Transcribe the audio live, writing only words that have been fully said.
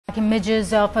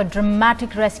Images of a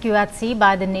dramatic rescue at sea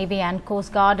by the Navy and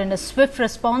Coast Guard in a swift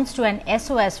response to an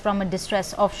SOS from a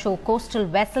distressed offshore coastal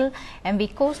vessel.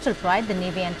 MV Coastal Pride, the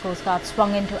Navy and Coast Guard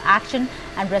swung into action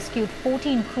and rescued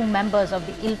 14 crew members of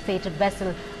the ill-fated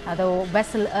vessel. The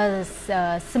vessel,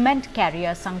 a cement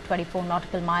carrier, sunk 24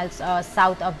 nautical miles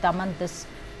south of Daman this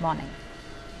morning.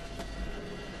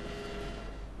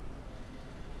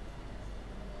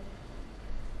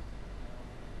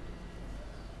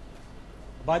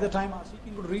 By the time our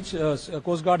seeking could reach,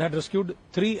 Coast Guard had rescued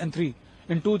 3 and 3.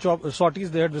 In two sorties,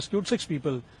 they had rescued 6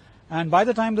 people. And by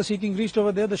the time the seeking reached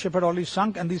over there, the ship had already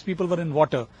sunk and these people were in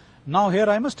water. Now here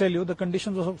I must tell you, the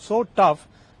conditions were so tough,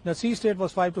 the sea state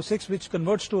was 5 to 6, which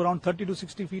converts to around 30 to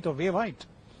 60 feet of wave height.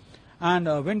 And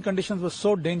wind conditions were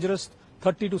so dangerous,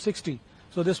 30 to 60.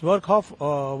 So this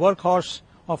workhorse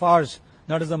of ours,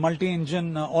 that is the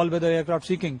multi-engine all-weather aircraft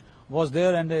seeking, was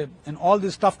there, and in all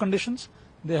these tough conditions,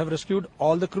 they have rescued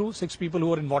all the crew, 6 people who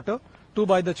were in water, 2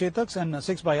 by the Chetaks and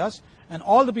 6 by us, and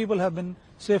all the people have been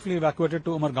safely evacuated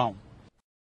to Umargaon.